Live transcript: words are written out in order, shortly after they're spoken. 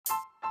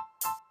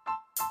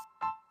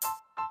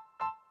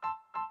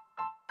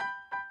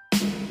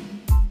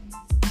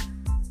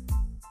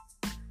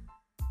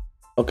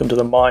Welcome to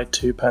the My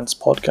Two Pence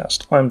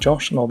podcast. I'm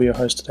Josh and I'll be your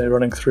host today,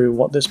 running through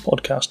what this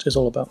podcast is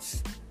all about.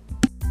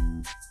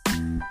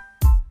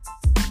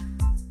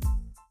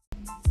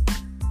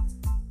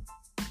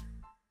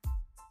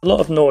 A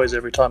lot of noise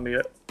every time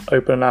we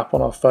open an app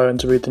on our phone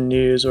to read the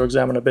news or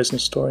examine a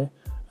business story,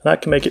 and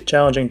that can make it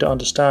challenging to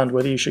understand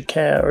whether you should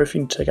care or if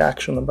you can take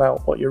action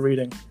about what you're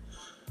reading.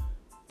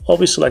 I'll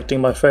be selecting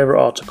my favourite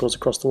articles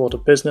across the world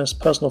of business,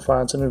 personal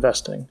finance and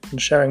investing,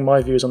 and sharing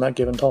my views on that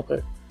given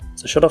topic.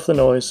 So shut off the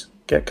noise,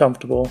 get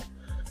comfortable,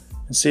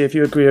 and see if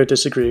you agree or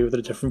disagree with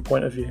a different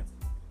point of view.